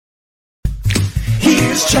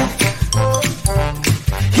Here's Jack.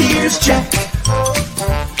 Here's Jack.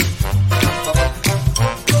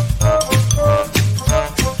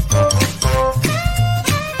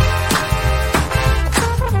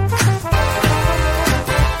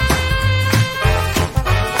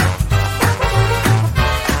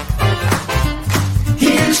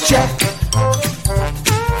 Here's Jack.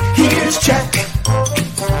 Here's Jack.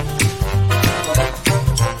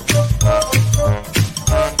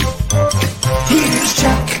 Here's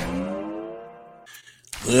Jack.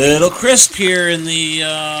 Little crisp here in the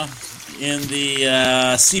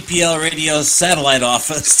CPL radio satellite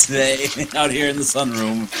office today, out here in the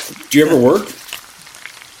sunroom. Do you ever work?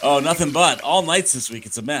 Oh, nothing but all nights this week.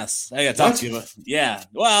 It's a mess. I got to talk to you. Yeah.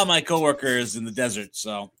 Well, my coworker is in the desert,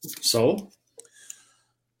 so. So?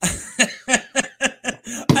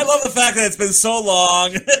 I love the fact that it's been so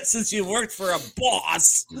long since you worked for a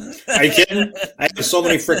boss. Are you kidding? I have so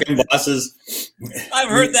many freaking bosses. I've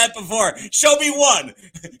heard that before. Show me one.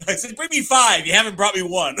 I said, bring me 5. You haven't brought me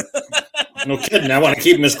one. No kidding. I want to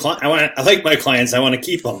keep them as client. I like my clients. I want to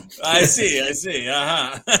keep them. I see.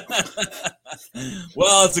 Uh-huh.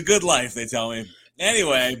 Well, it's a good life, they tell me.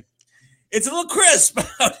 Anyway, it's a little crisp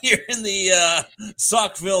out here in the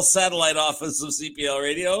Saukville satellite office of CPL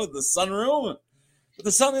Radio, the sunroom. But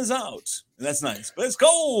the sun is out, and that's nice. But it's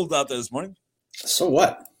cold out there this morning. So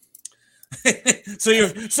what? So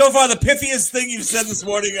so far the pithiest thing you've said this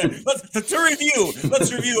morning. Let's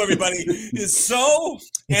review, everybody. Is so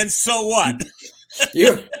and so what?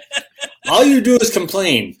 All you do is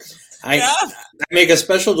complain. I make a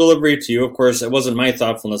special delivery to you. Of course, it wasn't my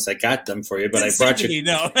thoughtfulness I got them for you, but I brought you.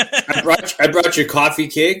 I brought you coffee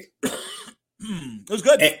cake. It was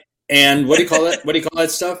good. And what do you call that? What do you call that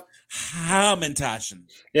stuff? Hamantaschen.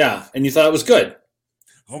 Yeah, and you thought it was good.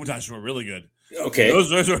 Hamantaschen were really good. Okay.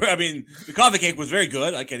 Those were, I mean, the coffee cake was very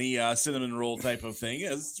good, like any cinnamon roll type of thing.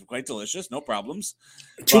 It's quite delicious, no problems.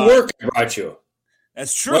 To work, I brought you.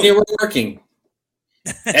 That's true. When you were working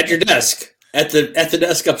at your desk, at the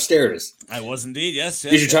desk upstairs. I was indeed, yes.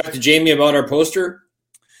 Did you talk to Jamie about our poster?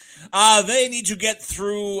 They need to get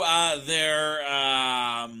through their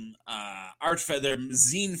their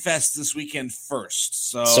zine fest this weekend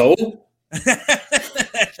first. So?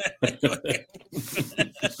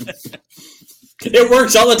 It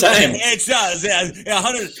works all the time. It does, yeah.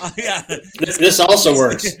 100, yeah. This also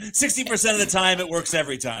works. 60% of the time, it works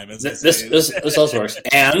every time. This also works.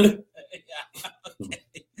 And?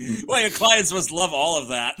 Well, your clients must love all of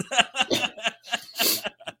that.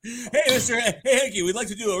 Hey, Mr. Henke, we'd like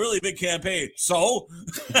to do a really big campaign. So?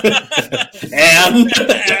 And?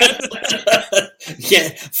 Yeah,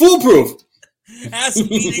 foolproof. Ask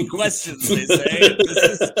leading questions, they say.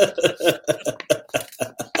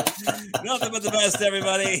 Nothing but the best,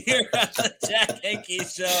 everybody, here on the Jack Henke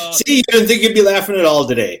Show. See, you didn't think you'd be laughing at all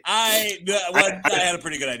today. I had a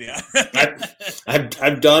pretty good idea.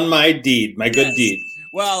 I've done my deed, my good deed.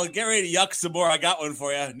 Well, get ready to yuck some more. I got one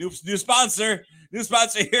for you. New sponsor. New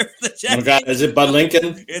sponsor here for the Jack. Oh my God, is it Bud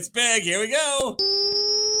Lincoln? It's big. Here we go.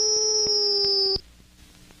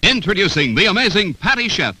 Introducing the amazing Patty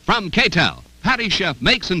Chef from K-Tel. Patty Chef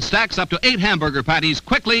makes and stacks up to 8 hamburger patties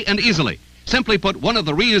quickly and easily. Simply put one of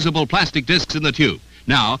the reusable plastic discs in the tube.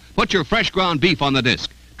 Now, put your fresh ground beef on the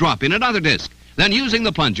disc. Drop in another disc. Then, using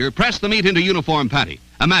the plunger, press the meat into uniform patty.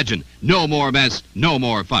 Imagine, no more mess, no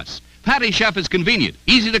more fuss. Patty Chef is convenient,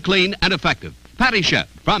 easy to clean, and effective. Patty Chef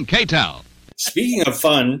from K-Tel. Speaking of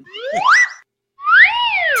fun,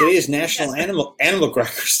 today is National Animal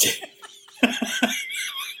Crackers Day.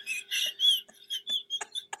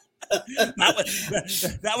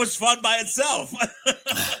 That was fun by itself.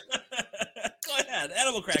 Go ahead.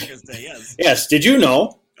 Animal Crackers Day, yes. Yes, did you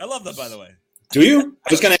know? I love them, by the way. Do you?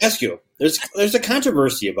 I was going to ask you. There's a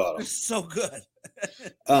controversy about them. They're so good.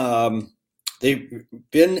 They've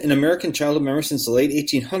been an American childhood memory since the late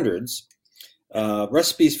 1800s.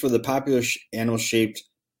 Recipes for the popular animal-shaped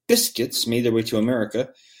biscuits made their way to America.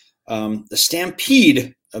 The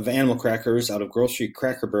stampede of animal crackers out of grocery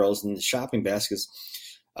cracker barrels and the shopping baskets.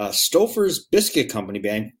 Stouffer's Biscuit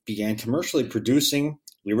Company began commercially producing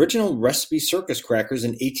the original recipe circus crackers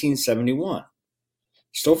in 1871.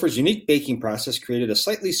 Stouffer's unique baking process created a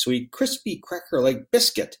slightly sweet, crispy cracker-like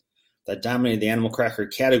biscuit that dominated the animal cracker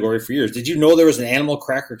category for years. Did you know there was an animal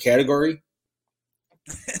cracker category?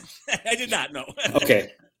 I did not know.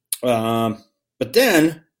 Okay. But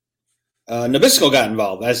then Nabisco got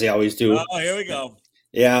involved, as they always do. Oh, here we go.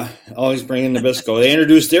 Yeah, always bringing Nabisco. They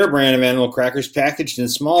introduced their brand of animal crackers packaged in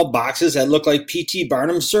small boxes that looked like P.T.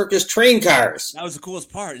 Barnum's circus train cars. That was the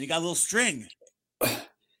coolest part. You got a little string.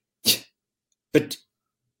 But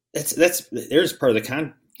there's part of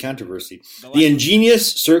the controversy. The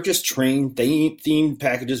ingenious circus train themed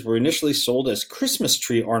packages were initially sold as Christmas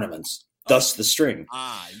tree ornaments, thus the string.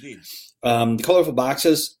 Ah, indeed. The colorful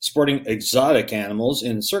boxes sporting exotic animals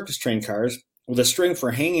in circus train cars with a string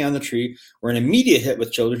for hanging on the tree were an immediate hit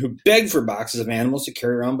with children who begged for boxes of animals to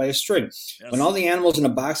carry around by a string. Yes. When all the animals in a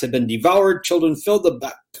box had been devoured, children filled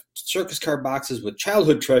the circus car boxes with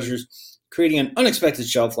childhood treasures, creating an unexpected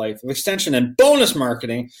shelf life of extension and bonus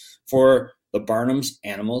marketing for the Barnum's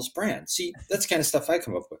Animals brand. See, that's the kind of stuff I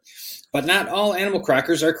come up with. But not all animal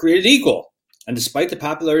crackers are created equal. And despite the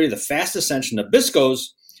popularity of the fast ascension of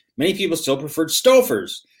Biscos, many people still preferred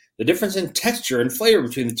Stouffer's. The difference in texture and flavor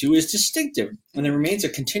between the two is distinctive, and there remains a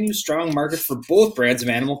continued strong market for both brands of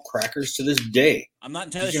animal crackers to this day. I'm not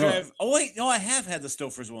entirely sure. I have had the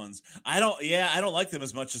Stouffer's ones. I don't like them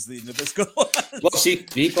as much as the Nabisco ones. Well, see,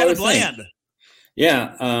 kind of bland.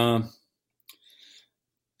 Yeah.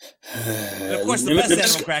 And of course, the best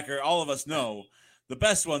animal cracker, all of us know, the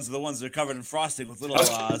best ones are the ones that are covered in frosting with little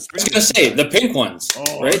sprinkles. I was going to say, the pink ones,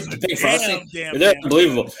 right? The pink frosting. They're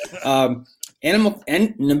unbelievable.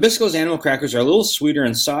 Nabisco's animal crackers are a little sweeter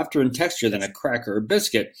and softer in texture than a cracker or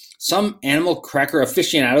biscuit. Some animal cracker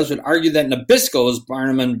aficionados would argue that Nabisco's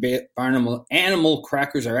Barnum animal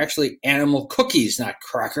crackers are actually animal cookies, not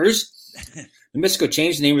crackers. Nabisco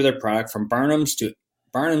changed the name of their product from Barnum's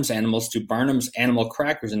Animals to Barnum's Animal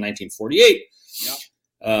Crackers in 1948. Yep.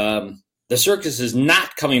 The circus is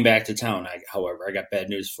not coming back to town, however. I got bad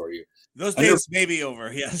news for you. Those days may be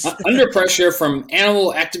over, yes. Under pressure from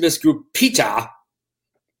animal activist group PETA,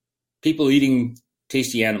 people eating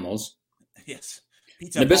tasty animals. Yes.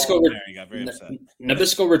 Nabisco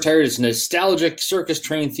retired its nostalgic circus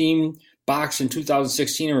train theme box in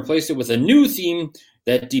 2016 and replaced it with a new theme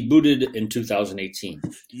that debuted in 2018.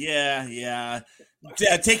 Yeah.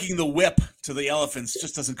 Taking the whip to the elephants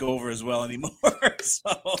just doesn't go over as well anymore. Or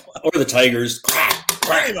the tigers.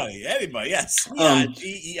 Anybody, yes.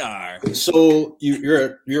 GER. So you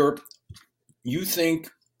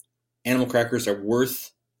think animal crackers are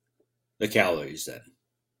worth the calories then?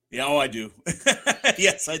 Yeah, I do.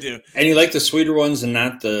 Yes, I do. And you like the sweeter ones and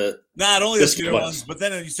not only the sweeter ones, but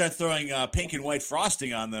then you start throwing pink and white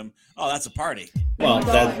frosting on them. Oh, that's a party. Well,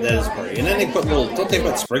 that is a party. And then they put don't they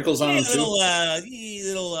put sprinkles on them too?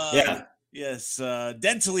 Yes,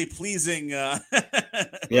 dentally pleasing.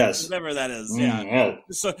 Yes, whatever that is. Yeah.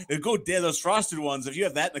 So go those frosted ones. If you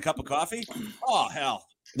have that in a cup of coffee, oh hell.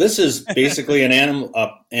 This is basically an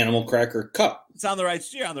animal cracker cup. It's on the right.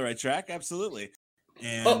 You're on the right track. Absolutely.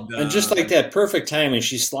 And just like that, perfect timing.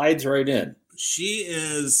 She slides right in. She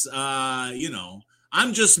is, I'm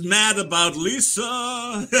just mad about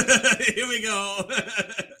Lisa. Here we go.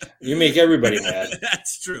 You make everybody mad.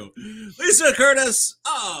 That's true. Lisa Curtis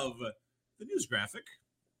of the News Graphic.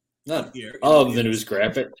 Not here. Of the News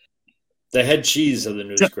Graphic. The head cheese of the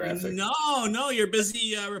News Graphic. No, you're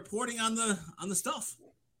busy reporting on the stuff.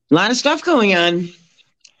 A lot of stuff going on.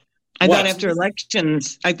 I thought after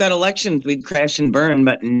elections we'd crash and burn,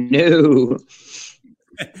 but no.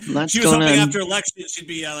 She was hoping after elections she'd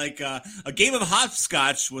be like a game of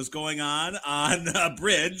hopscotch was going on a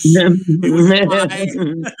bridge. It was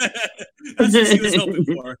That's what she was hoping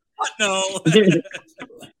for. But no.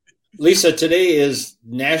 Lisa, today is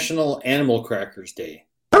National Animal Crackers Day.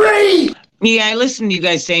 Hooray! Yeah, I listened to you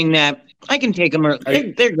guys saying that. I can take them. They're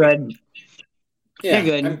good. Yeah,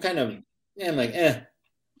 they're good. I'm like, eh.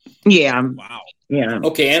 Yeah. Wow. Yeah.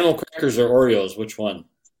 Okay, animal crackers or Oreos? Which one?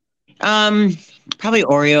 Probably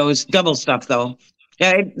Oreos. Double stuff though.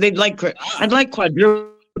 Yeah, I'd like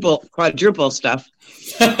quadruple stuff.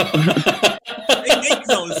 They make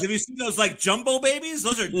those. Have you seen those like jumbo babies?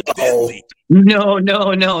 Those are deadly. No.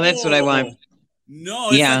 That's what I want. No,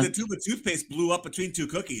 it's like the tube of toothpaste blew up between two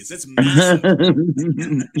cookies. It's massive.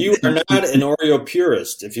 You are not an Oreo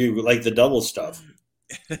purist if you like the double stuff.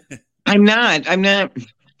 I'm not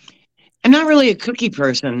really a cookie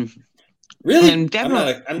person. Really? I'm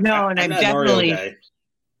definitely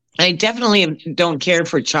I definitely don't care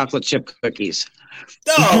for chocolate chip cookies.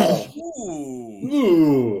 Oh.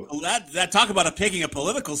 Ooh. Well, that talk about picking a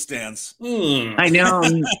political stance. I know.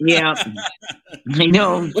 Yeah. I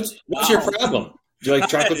know. What's your problem? Do you like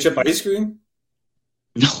chocolate chip ice cream?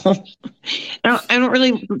 No. I don't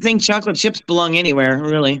really think chocolate chips belong anywhere,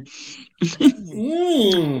 really.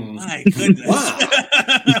 My goodness. Wow.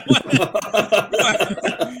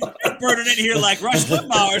 You're burning in here like Rush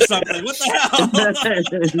Limbaugh or something. What the hell?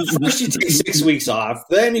 First you take 6 weeks off.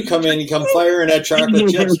 Then you come firing at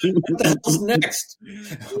chocolate chips. What the hell's next?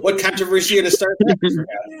 What controversy are you going to start next?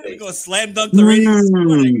 Yeah, go slam dunk the ratings.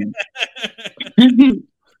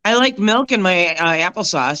 I like milk in my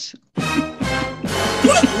applesauce.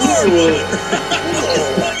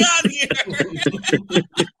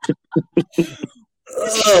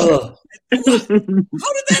 Oh. How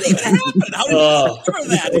did that even happen? How did you discover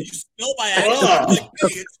that? Did you spill by accident?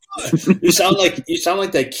 Like, hey, it's good. You sound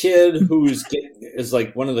like that kid is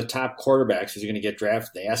like one of the top quarterbacks who's going to get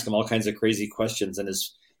drafted. They ask him all kinds of crazy questions, and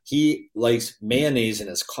he likes mayonnaise in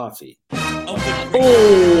his coffee. Oh.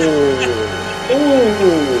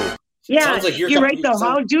 Yeah, Sounds like you're right, though.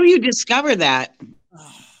 How do you discover that?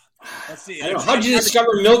 Let's see. I don't know. How did you discover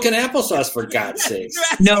milk and applesauce, for God's sake?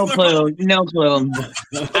 No clue.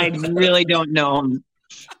 I really don't know.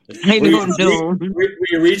 I don't know. Were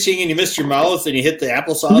you reaching and you missed your mouth and you hit the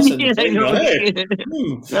applesauce and you go, hey,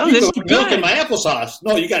 this is milk in my applesauce.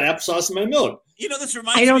 No, you got applesauce in my milk. This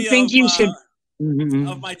reminds me I don't think you should.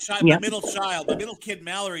 Of my child, my middle kid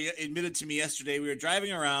Mallory admitted to me yesterday. We were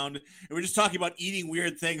driving around and we were just talking about eating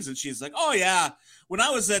weird things, and she's like, "Oh yeah, when I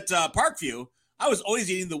was at Parkview, I was always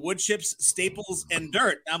eating the wood chips, staples, and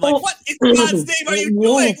dirt." I'm like, "What in God's name are you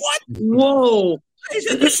doing? What? Whoa!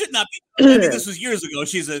 This should not be." I mean, this was years ago.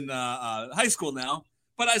 She's in high school now,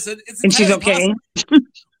 but I said it's and she's okay.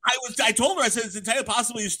 I told her, I said, it's entirely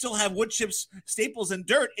possible you still have wood chips, staples, and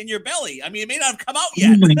dirt in your belly. I mean, it may not have come out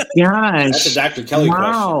yet. Oh my gosh. That's a Dr. Kelly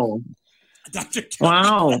question. Dr. Kelly.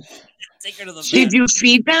 Wow. Take her to the vet. Did you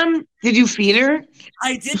feed them? Did you feed her?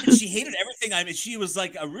 I did, but she hated everything. I mean, she was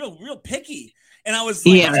like a real picky. And I was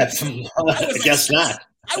like, I guess not.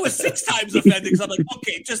 I was 6 times offended because I'm like,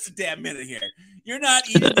 okay, just a damn minute here. You're not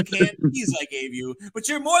eating the canned peas I gave you, but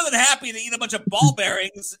you're more than happy to eat a bunch of ball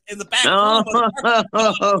bearings in the back room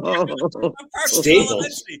of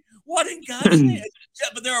Staples. What in God's name? Yeah,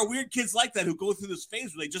 but there are weird kids like that who go through this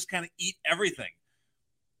phase where they just kind of eat everything.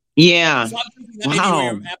 Yeah. So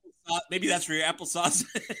maybe that's where your applesauce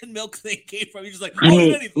and milk thing came from. You're just like,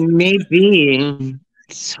 maybe.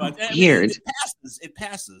 So weird. It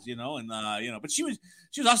passes, and but she was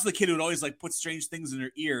also the kid who would always like put strange things in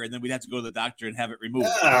her ear, and then we'd have to go to the doctor and have it removed.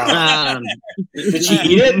 Did she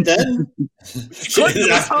eat it then?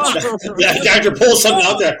 Yeah, doctor pulls something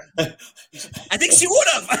out there. I think she would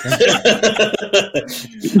have.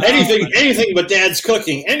 Anything but Dad's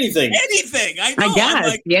cooking. Anything. I know. I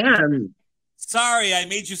guess. Yeah. Sorry, I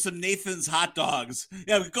made you some Nathan's hot dogs.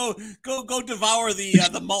 Yeah, go devour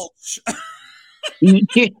the mulch.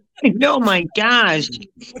 Oh my gosh!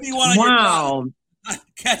 What do you want? Wow!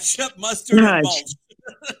 Ketchup, mustard, and mulch.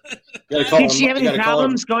 Did she have any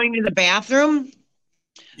problems going to the bathroom?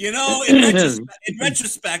 In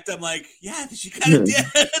retrospect, I'm like, yeah, she kind of did.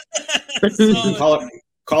 So,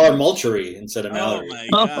 call her Mulchery instead of Mallory.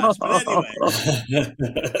 Oh my gosh! But anyway, there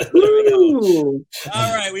we go.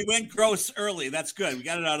 All right, we went gross early. That's good. We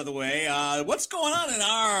got it out of the way. What's going on in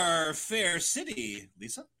our fair city,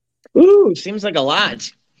 Lisa? Ooh, seems like a lot.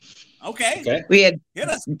 Okay. We had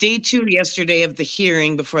day 2 yesterday of the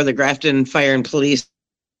hearing before the Grafton Fire and Police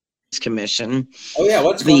Commission. Oh yeah,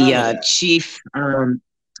 what's going on? The chief.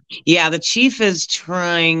 The chief is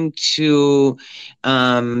trying to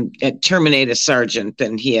terminate a sergeant,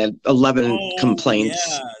 and he had 11 complaints.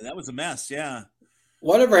 Yeah, that was a mess. Yeah.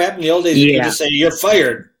 Whatever happened in the old days? You could just say you're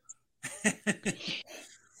fired.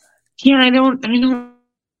 Yeah, I don't.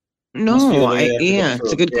 No,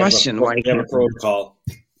 it's a good question. Why you have a protocol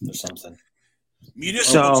or something?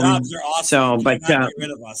 Municipal jobs are awesome. But get rid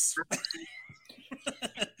of us.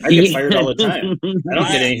 I get fired all the time.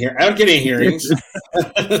 I don't get any hearings. It's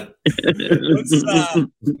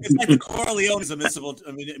like the Corleone is a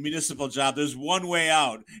municipal job. There's one way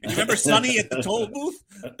out. And you remember Sonny at the toll booth?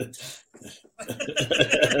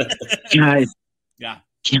 Guys. Yeah,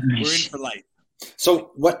 we're in for life.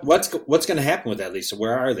 So what's going to happen with that, Lisa?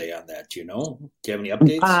 Where are they on that? Do you know? Do you have any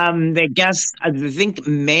updates? They guess, I think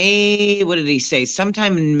May. What did he say?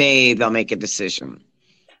 Sometime in May they'll make a decision.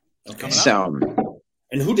 Okay. So,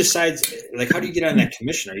 and who decides? Like, how do you get on that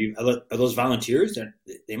commission? Are those volunteers?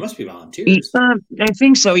 They must be volunteers. I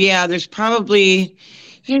think so. Yeah, there's probably.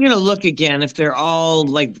 You're going to look again if they're all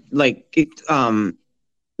like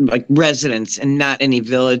residents and not any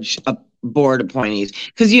village board appointees,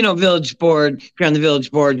 because village board, if you're on the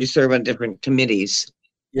village board, you serve on different committees.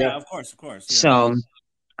 Yeah, of course. Yeah. So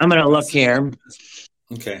I'm gonna look here.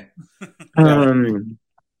 Okay.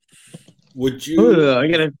 Would you? I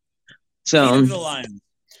gotta. So.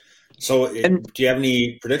 So, do you have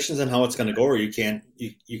any predictions on how it's going to go, or you can't?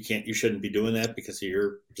 You shouldn't be doing that because of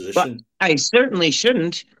your position. But I certainly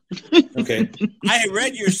shouldn't. Okay. I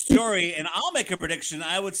read your story, and I'll make a prediction.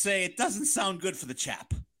 I would say it doesn't sound good for the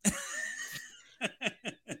chap.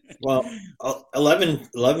 Well, 11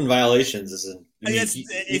 violations is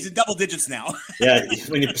it's in double digits now. Yeah,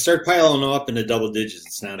 when you start piling them up into double digits,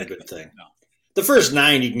 it's not a good thing. No. The first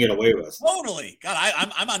 9 you can get away with. Totally. God,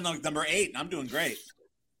 I'm on like number 8, and I'm doing great.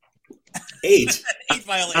 8? 8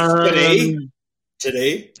 violations.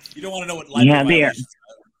 Today? You don't want to know what library violations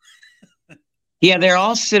are. Yeah, they're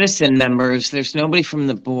all citizen members. There's nobody from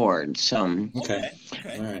the board. So Okay.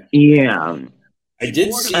 Okay. All right. Yeah. I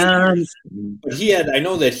did see, but I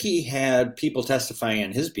know that he had people testifying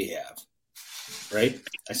on his behalf, right?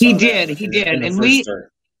 He did, and we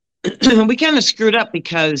kind of screwed up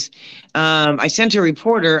because I sent a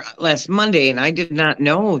reporter last Monday, and I did not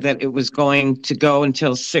know that it was going to go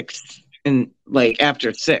until 6 and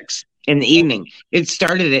after 6 in the evening. It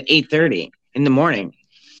started at 8:30 in the morning,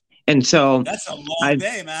 and so that's a long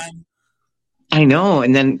day, man. I know,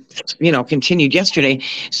 and then continued yesterday.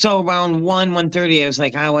 So around 1:30, I was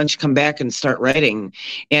like, "Why don't you come back and start writing?"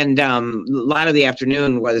 And a lot of the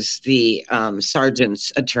afternoon was the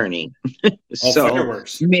sergeant's attorney, so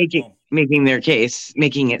making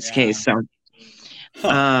its case. So,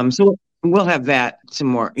 so we'll have that some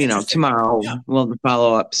more. Tomorrow we'll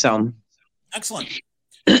follow up. So excellent.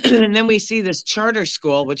 And then we see this charter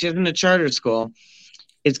school, which isn't a charter school.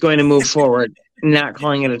 It's going to move forward. Not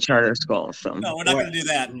calling it a charter school. So no, we're not going to do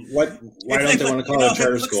that. Why don't they want to call it a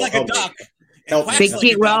charter school? Like a duck.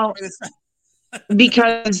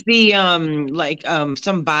 Because the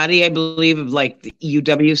some body, I believe, of the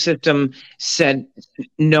UW system said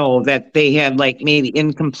no, that they had maybe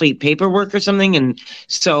incomplete paperwork or something, and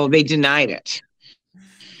so they denied it.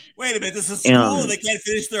 Wait a minute, this is a school and they can't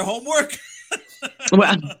finish their homework?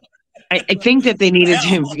 Well, I think that they needed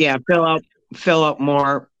to fill out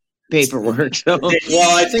more paperwork. So.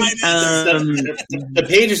 Well, I think the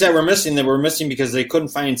pages that were missing because they couldn't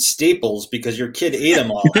find staples because your kid ate them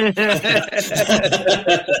all. They probably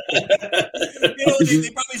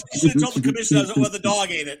should have told the commissioner the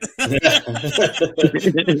dog ate it.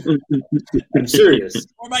 I'm serious.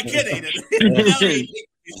 Or my kid ate it.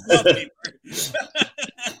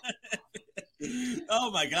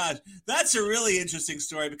 Oh my gosh, that's a really interesting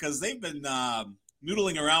story because they've been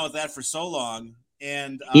noodling around with that for so long.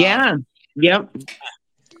 And yep.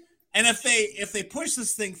 And if they push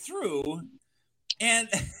this thing through, and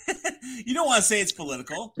you don't want to say it's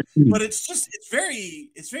political, but it's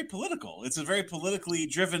very political. It's a very politically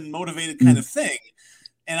driven, motivated kind of thing.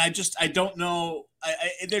 And I don't know.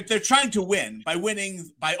 They're trying to win by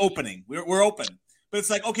opening. We're open, but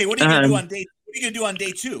it's like, okay, what are you gonna do on day? What are you gonna do on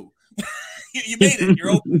day 2? You made it.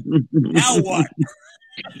 You're open. Now what?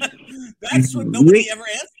 That's what nobody ever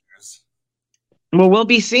answers. Well, we'll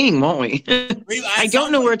be seeing, won't we? I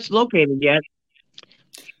don't know where it's located yet.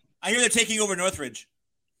 I hear they're taking over Northridge.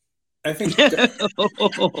 I think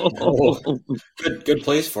good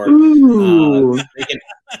place for it.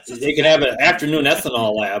 They can have an afternoon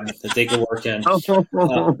ethanol lab that they can work in.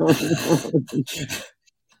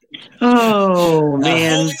 Oh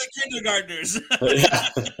man! Only the kindergartners.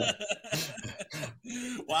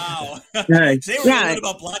 Wow. Today we're worried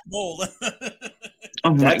about black mold.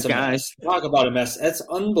 Oh my gosh! Talk about a mess. That's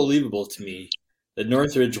unbelievable to me. That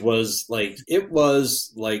Northridge was like the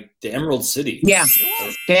Emerald City. Yeah,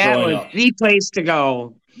 that was the place to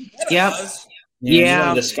go. Yep.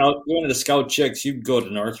 Yeah. You wanted to scout chicks, you'd go to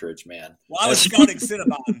Northridge, man. Well, I was scouting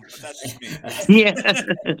Cinnabon, but that's just me. Yeah.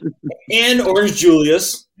 And Orange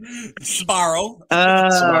Julius. Sbarro.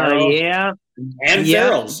 Yeah. And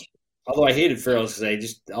Farrell's. Although I hated Farrell's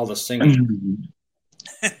because all the singing.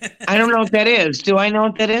 I don't know what that is. Do I know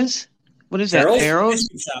what that is? What is that? Farrell's?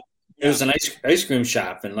 It was an ice cream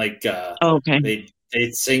shop, and okay.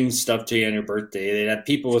 They'd sing stuff to you on your birthday. They'd have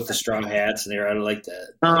people with the straw hats, and they were out of the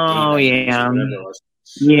yeah.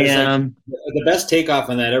 Yeah. The best takeoff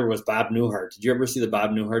on that ever was Bob Newhart. Did you ever see the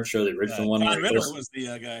Bob Newhart show, the original one? John Ritter was the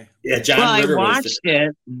guy. Yeah, John Ritter. I watched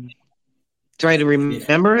it. Try to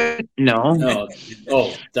remember it? No.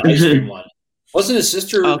 Oh, the ice cream one. Wasn't his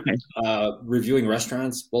sister reviewing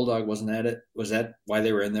restaurants? Bulldog, wasn't that it? Was that why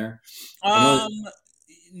they were in there?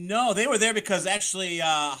 No, they were there because actually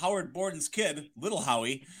Howard Borden's kid, Little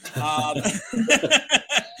Howie. How do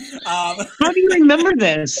you remember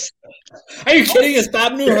this? Are you kidding? It's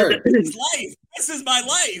Bob Newhart. It's life. This is my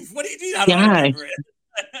life. What do you mean? I don't remember it.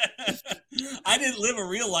 I didn't live a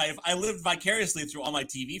real life. I lived vicariously through all my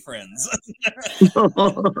TV friends.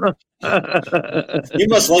 You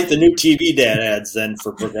must like the new TV dad ads then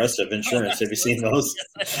for Progressive Insurance. Have you seen those?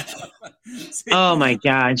 Oh my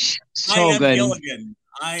gosh, so I am good. Gilligan.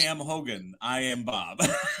 I am Hogan. I am Bob.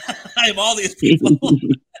 I am all these people.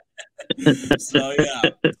 So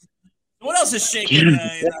yeah. What else is shaking in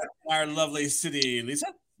our lovely city,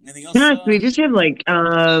 Lisa? Anything else? Yeah, we just have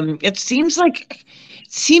it seems a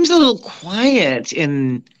little quiet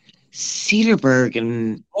in Cedarburg,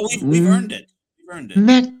 and we've earned it. burned it.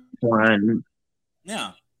 met one.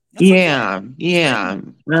 Yeah. Yeah.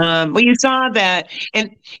 Well, you saw that,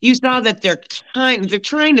 and you saw that they're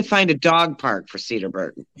trying to find a dog park for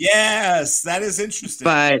Cedarburg. Yes, that is interesting.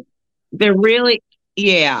 But they're really,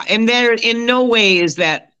 and there in no way is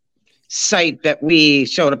that site that we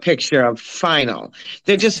showed a picture of final.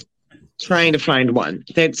 They're just trying to find one.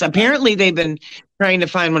 That's apparently they've been trying to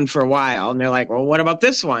find one for a while, and they're like, well, what about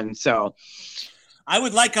this one? So I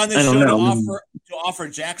would like on this show to offer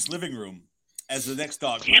Jack's living room as the next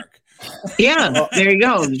dog park. Yeah, there you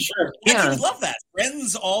go. Sure. Yeah, I would love that.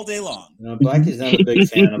 Friends all day long. No, Blackie's not a big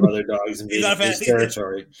fan of other dogs in his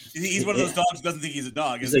territory. He's one of those dogs who doesn't think he's a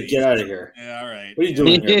dog. He's like, get out of here. Yeah, all right. What are you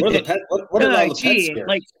doing here? What are the pet? What are all the pets here?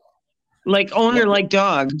 Like owner, like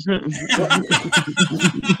dog.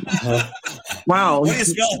 Wow. What are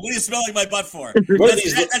you smelling my butt for?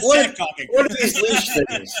 That's Jack talking. What are these leash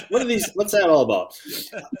things? What's that all about?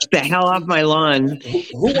 Get the hell off my lawn.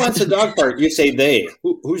 Who wants a dog park? You say they.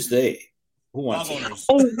 Who's they? Who wants dog it? owners.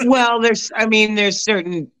 Oh, well, there's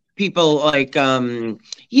certain people like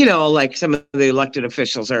like some of the elected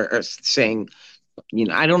officials are saying,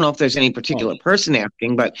 I don't know if there's any particular person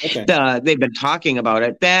asking, but they've been talking about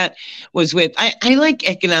it. That was with, I like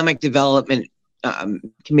economic development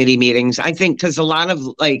committee meetings, I think, because a lot of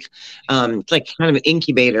like kind of an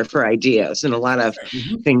incubator for ideas, and a lot of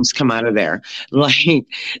things come out of there.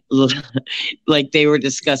 Like they were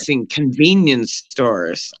discussing convenience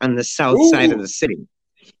stores on the south side of the city.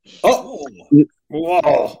 Oh,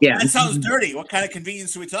 whoa! Yeah, that sounds dirty. What kind of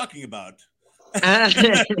convenience are we talking about?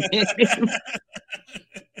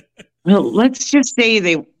 Well, let's just say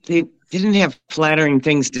they didn't have flattering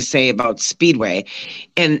things to say about Speedway,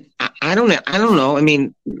 and I don't know. I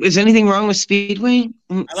mean, is anything wrong with Speedway?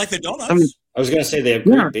 I like the donuts. I was going to say they have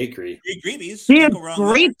great bakery. Great Greevies. They have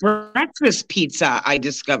great breakfast pizza. I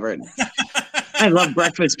discovered. I love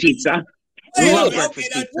breakfast pizza. Whoa!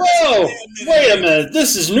 Wait a minute.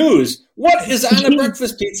 This is news. What is on a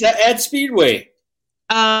breakfast pizza at Speedway?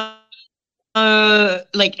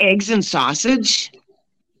 Like eggs and sausage.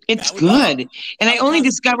 It's good. And I only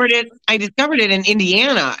discovered it. I discovered it in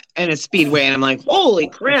Indiana at a Speedway, and I'm like, holy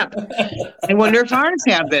crap! I wonder if ours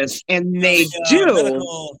have this, and they do.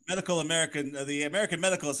 The American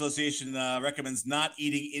Medical Association recommends not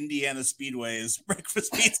eating Indiana Speedway's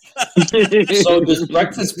breakfast pizza. So does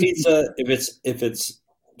breakfast pizza, if it's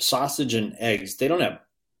sausage and eggs, they don't have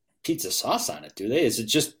pizza sauce on it, do they? Is it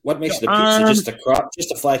just what makes the pizza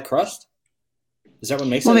just a flat crust? Is that what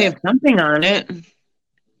makes it? Well, they have something on it.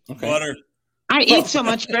 Okay. Butter. I eat so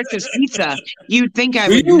much breakfast pizza, you'd think I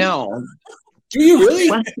would know. Do you really?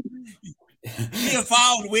 We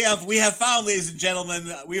have found, ladies and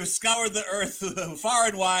gentlemen, we have scoured the earth far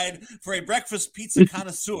and wide for a breakfast pizza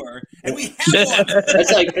connoisseur, and we have one.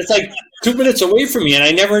 It's like 2 minutes away from me, and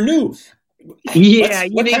I never knew. Yeah,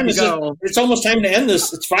 you need to go. It's almost time to end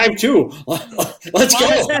this. It's 5:02. Let's go.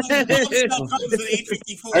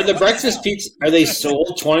 Are the breakfast pizza, are they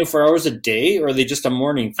sold 24 hours a day, or are they just a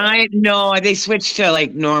morning thing? No, they switched to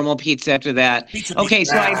like normal pizza after that. Okay,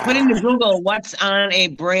 so I put into Google what's on a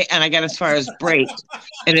break, and I got as far as break,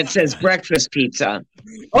 and it says breakfast pizza.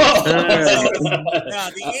 Oh. Yeah,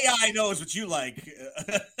 the AI knows what you like.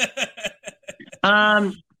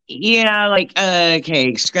 Yeah, like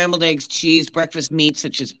scrambled eggs, cheese, breakfast meat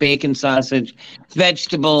such as bacon, sausage,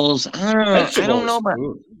 vegetables. I don't know about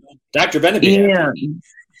Dr. Beneby. Yeah.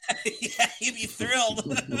 Yeah, you'd be thrilled.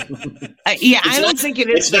 I don't think it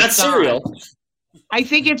is. It's not cereal. I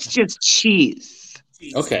think it's just cheese.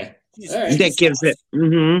 Okay. Cheese. All right. That gives it.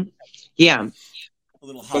 Mm-hmm. Yeah. A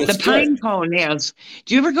little The pine cone has.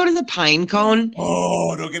 Do you ever go to the pine cone?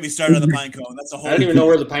 Oh, don't get me started on the pine cone. That's a whole. I don't even know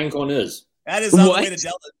where the pine cone is. That is on the way to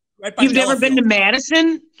Delta. Right by You've never been to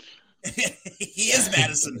Madison? He is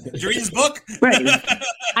Madison. Did you read his book? Right.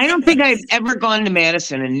 I don't think I've ever gone to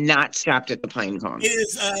Madison and not stopped at the pine cone. It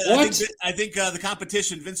is. I think the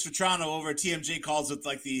competition, Vince Vitrano over at TMJ calls it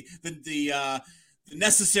like the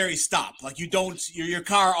necessary stop. Like you don't, your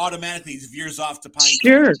car automatically veers off to pine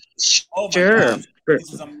cone. Oh my God.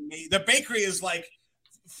 This is amazing. The bakery is like.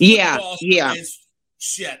 Yeah.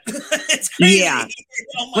 Shit. It's crazy. Yeah.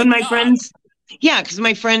 Oh when my friends. Yeah, because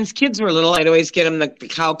my friends' kids were little, I'd always get them the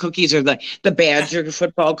cow cookies or the Badger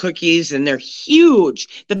football cookies, and they're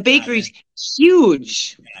huge. The bakery's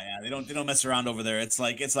huge. Yeah, they don't mess around over there. It's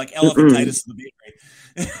like elephantitis in the bakery.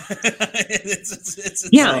 it's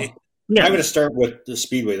yeah. I'm going to start with the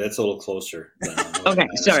Speedway. That's a little closer. Okay,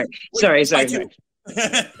 sorry. So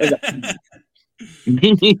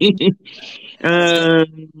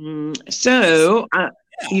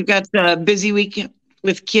you've got a busy week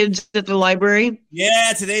with kids at the library?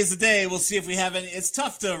 Yeah, today's the day. We'll see if we have any. It's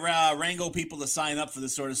tough to wrangle people to sign up for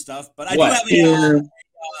this sort of stuff, but I What? do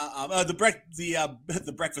have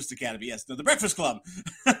the Breakfast Academy. Yes, no, the Breakfast Club.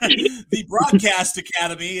 The Broadcast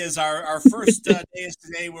Academy is our first day is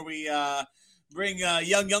today, where we bring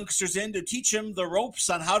young youngsters in to teach them the ropes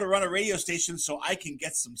on how to run a radio station, so I can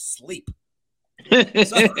get some sleep. So,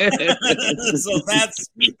 so that's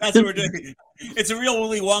what we're doing. It's a real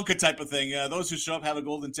Willy Wonka type of thing. Those who show up have a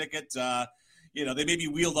golden ticket. They may be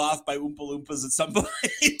wheeled off by Oompa Loompas at some point.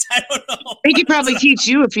 I don't know. They could probably teach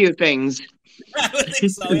you a few things. I would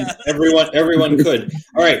think so, yeah. Everyone could.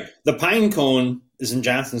 All right. The Pine Cone is in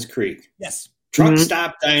Johnson's Creek. Yes. Truck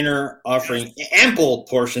Stop Diner offering ample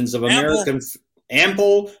portions of American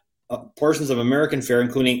fare,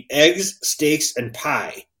 including eggs, steaks, and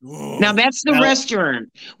pie. Now that's the restaurant.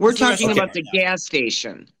 We're talking about the gas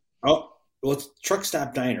station. Oh, well, it's Truck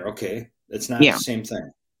Stop Diner. Okay, it's not the same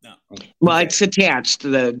thing. No. Well, it's attached.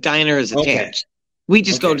 The diner is attached. We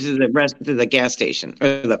just go to the gas station or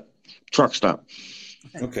the truck stop.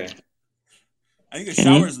 Okay. I think there's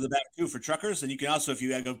showers in the back too for truckers, and you can also, if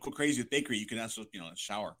you go crazy with bakery, you can also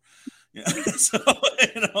shower. Yeah. So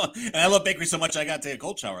and I love bakery so much I got to take a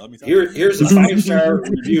cold shower. Let me tell you. Here's a 5-star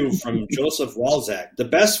review from Joseph Walzak. The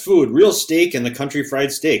best food, real steak and the country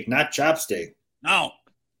fried steak, not chopsteak. No.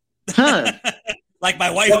 Huh. Like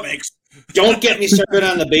my wife makes. Don't get me started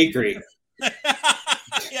on the bakery.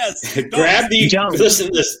 Yes. Grab listen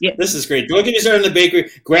to this. Yeah. This is great. Don't get me started on the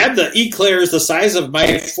bakery. Grab the eclairs the size of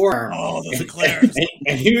my forearm. Oh, those eclairs.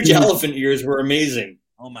 And huge elephant ears were amazing.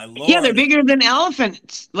 Oh, my Lord. Yeah, they're bigger than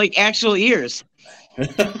elephants, like actual ears. Hey,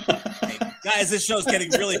 guys, this show's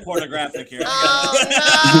getting really pornographic here.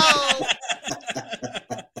 Oh,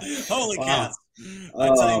 no. Holy cats.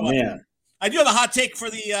 Oh, man. I do have a hot take for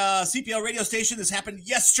the CPL radio station. This happened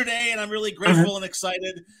yesterday, and I'm really grateful and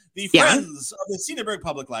excited. The Friends of the Cedarburg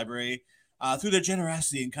Public Library, through their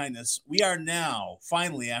generosity and kindness, we are now,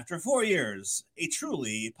 finally, after 4 years, a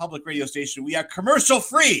truly public radio station. We are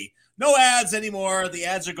commercial-free. No ads anymore. The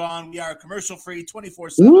ads are gone. We are commercial-free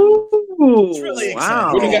 24/7. It's really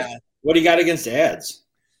exciting. Wow. What do you got against ads?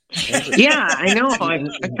 Yeah, I know. I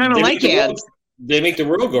kind of like ads. They make the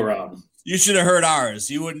world go round. You should have heard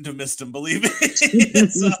ours. You wouldn't have missed them, believe me.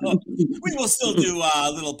 So we will still do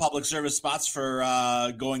little public service spots for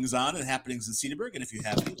goings on and happenings in Cedarburg. And if you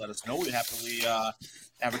have any, let us know. We happily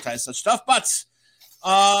advertise such stuff. But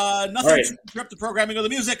nothing to interrupt the programming or the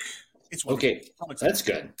music. It's okay. That's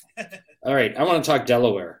good. All right. I want to talk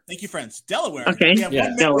Delaware. Thank you, friends. Delaware. Okay. We have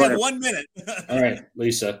 1 minute. All right,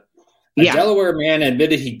 Lisa. A Delaware man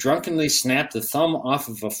admitted he drunkenly snapped the thumb off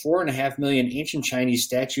of a $4.5 million ancient Chinese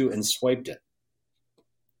statue and swiped it.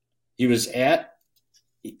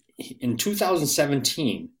 In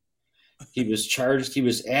 2017, he was charged. He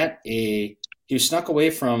was snuck away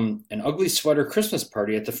from an ugly sweater Christmas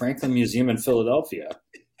party at the Franklin Museum in Philadelphia.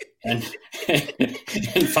 And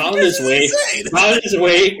found his way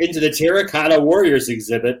into the Terracotta Warriors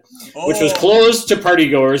exhibit, which was closed to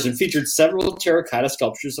partygoers and featured several terracotta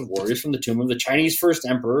sculptures of warriors from the tomb of the Chinese first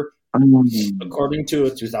emperor, according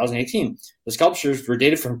to 2018. The sculptures were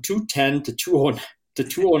dated from 210 to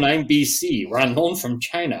 209 BC, were on loan from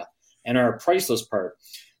China, and are a priceless part.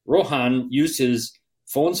 Rohan used his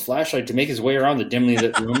phone's flashlight to make his way around the dimly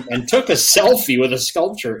lit room and took a selfie with a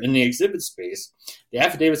sculpture in the exhibit space. The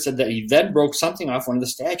affidavit said that he then broke something off one of the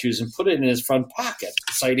statues and put it in his front pocket,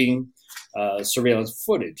 citing surveillance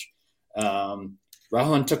footage.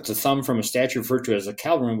 Rohan took the thumb from a statue referred to as a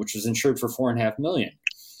Calvary, which was insured for $4.5 million,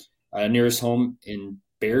 near his home in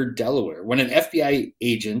Baird, Delaware. When an FBI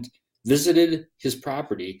agent visited his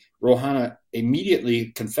property, Rohan immediately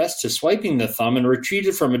confessed to swiping the thumb and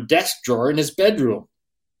retreated from a desk drawer in his bedroom.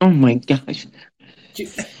 Oh my gosh!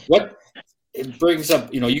 What it brings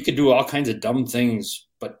up, you could do all kinds of dumb things,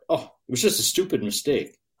 but it was just a stupid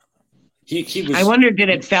mistake. He was. I wonder, did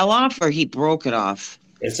it fell off or he broke it off?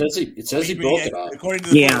 It says he broke it off. According to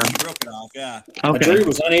the footage, he broke it off. Yeah. Okay. The jury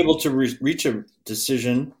was unable to reach a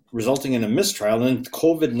decision, resulting in a mistrial. And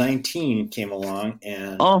COVID-19 came along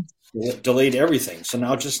and delayed everything. So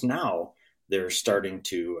now they're starting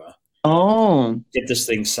to. Get this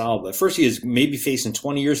thing solved. At first, he is maybe facing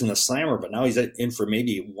 20 years in the slammer, but now he's in for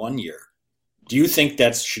maybe 1 year. Do you think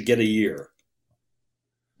that should get a year?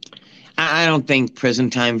 I don't think prison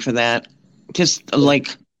time for that. Just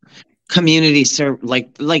like community serve,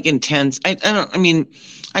 like intense.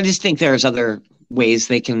 I just think there's other ways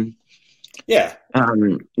they can. Yeah.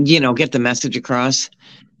 Get the message across.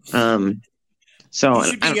 So He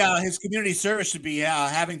should be, his community service should be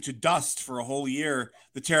having to dust for a whole year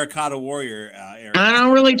the Terracotta Warrior area. I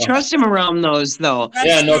don't really trust him around those, though.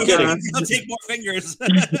 Yeah, no kidding. He'll take more fingers.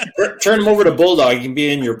 Turn him over to Bulldog. He can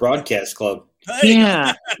be in your broadcast club.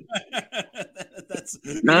 Yeah. That's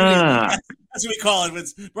what we call it.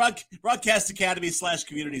 It's Broadcast Academy /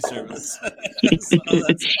 community service.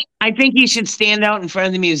 I think he should stand out in front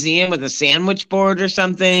of the museum with a sandwich board or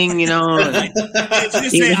something, you know.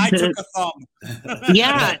 Just say, I took a thumb.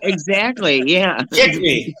 Yeah, exactly. Yeah. Kick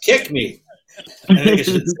me. I think I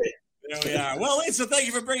should say. There we are. Well, Lisa, thank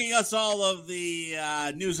you for bringing us all of the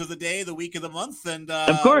news of the day, the week of the month, and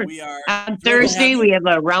of course, we are on Thursday we have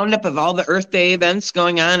a roundup of all the Earth Day events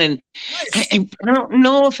going on, and nice. I don't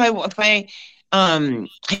know if I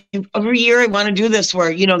every year I want to do this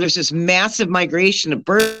where there's this massive migration of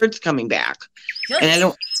birds coming back, Sure. and I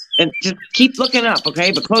don't. And just keep looking up,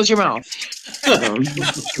 okay? But close your mouth. That's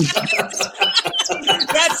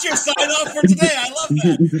your sign off for today. I love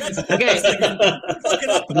that. That's look it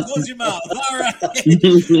up and close your mouth. All right.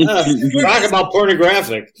 Talk about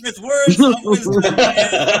pornographic. With words of wisdom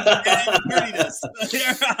and prettiness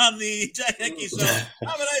here on the Jack Henke Show. Have a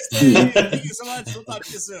nice day. Thank you so much. We'll talk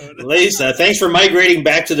to you soon. Lisa, thanks for migrating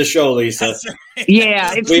back to the show, Lisa. That's right.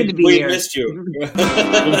 Yeah, it's good to be here. We missed you. I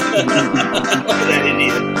didn't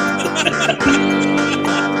either.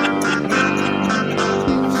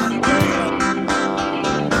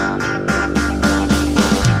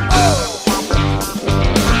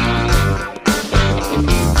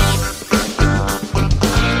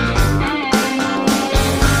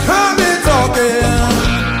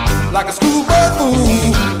 Like a schoolboy fool.